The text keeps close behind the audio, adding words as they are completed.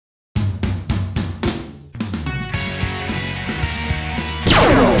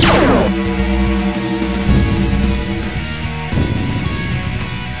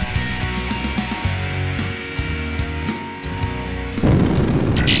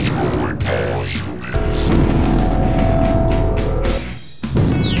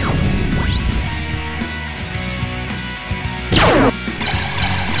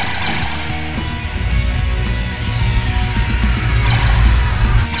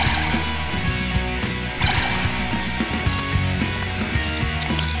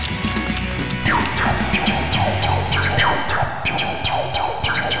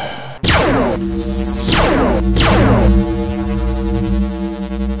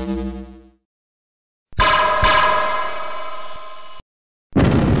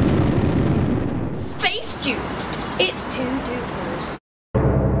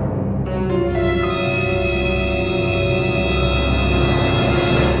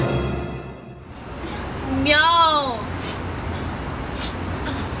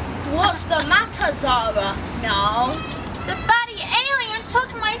Laura. No. The bloody alien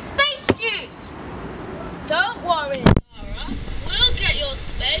took my space juice. Don't worry, Laura. We'll get your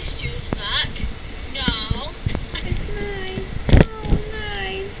space juice back. No. It's mine. Oh,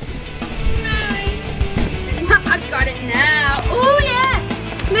 mine. Mine. I got it now. Oh, yeah.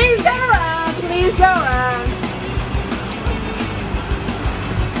 Please go around. Please go around.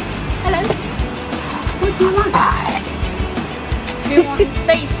 Hello. What do you want? Do you want the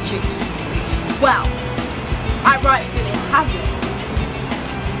space juice? Well, I rightfully have it.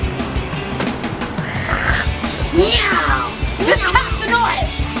 Meow! This cat's annoying!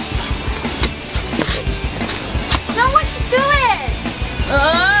 No, what you doing?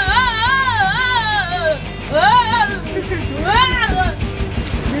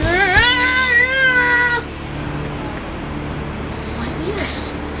 My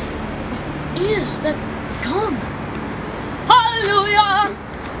ears, they're gone. Hallelujah!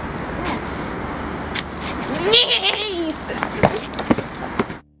 Yes.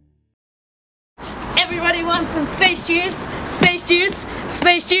 Everybody wants some space juice, space juice,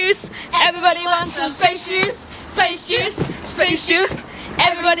 space juice. Everybody wants some space juice, space juice, space juice.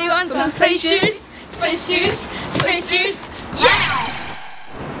 Everybody wants some space juice, space juice, space juice.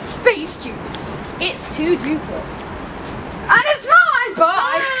 Yeah! Space juice. It's too dupless. And it's mine,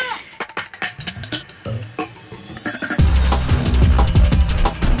 bye!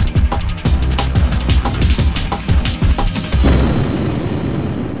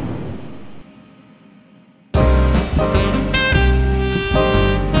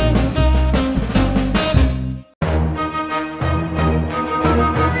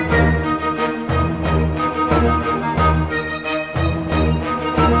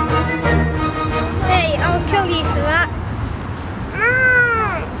 Hey, I'll kill you for that.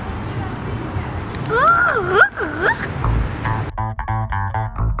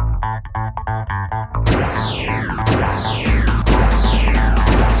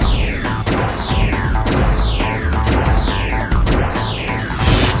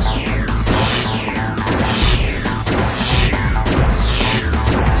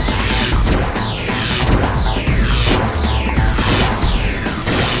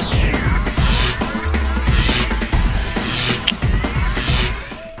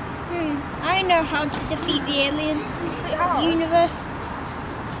 I know how to defeat the alien universe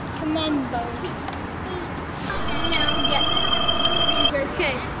commando. No, yeah.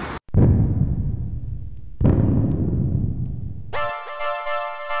 Okay.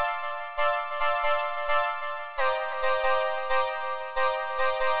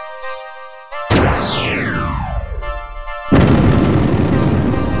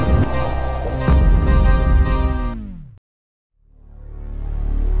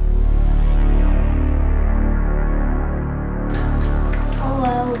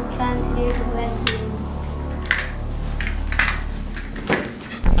 Trying to go to the restroom.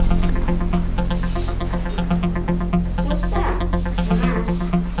 What's that? A mouse.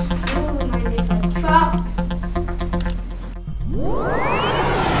 Oh, my little trap.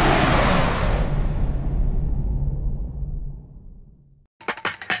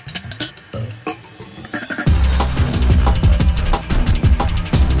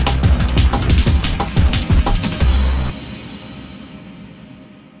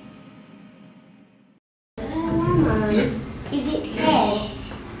 Is it head?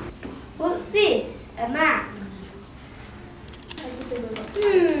 What's this? A map?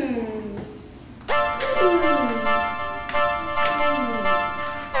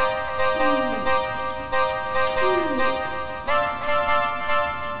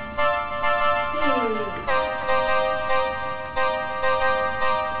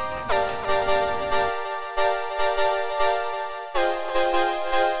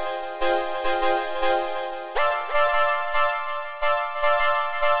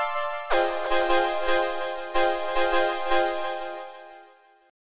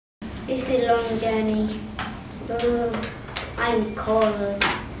 It's a long journey. Oh, I'm cold.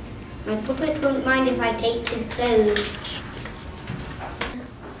 My puppet won't mind if I take his clothes.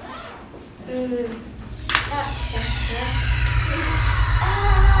 That's better.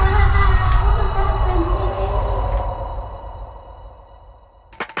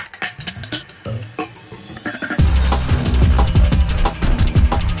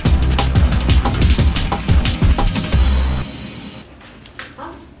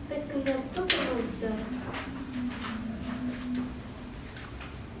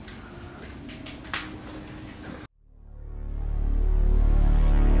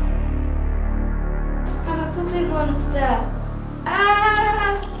 Monster.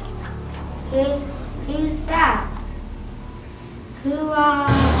 Ah! Who's that? Who are...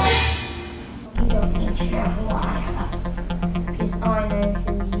 You don't need to know who I am, because I know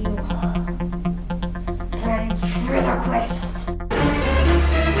who you are. Ventriloquist.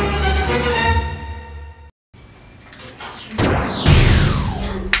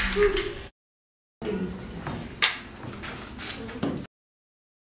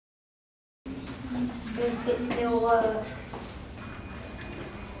 If it still works.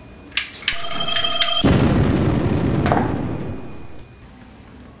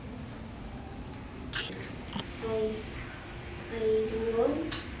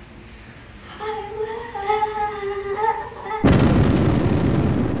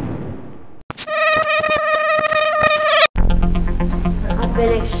 I've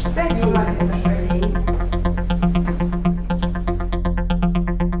been expecting you.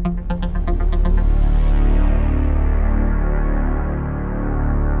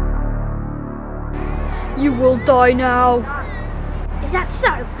 You will die now. Is that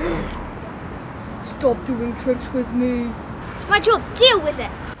so? Stop doing tricks with me. It's my job. Deal with it.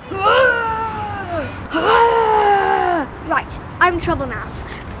 Right, I'm in trouble now.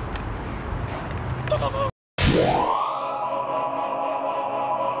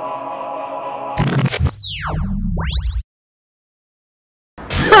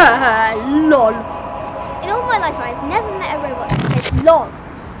 Lol. In all my life, I've never met a robot that says lol.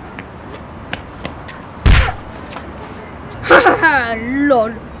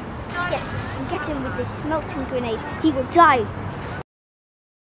 Lol. Yes, and get him with this smelting grenade. He will die.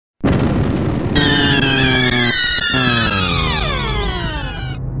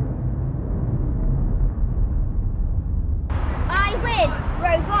 I win,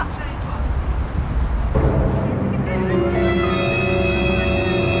 robot.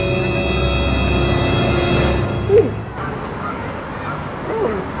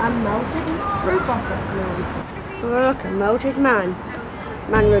 A melted robotic man. Look, a melted man.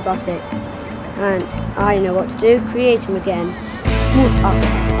 Man robotic. And I know what to do, create him again. Up.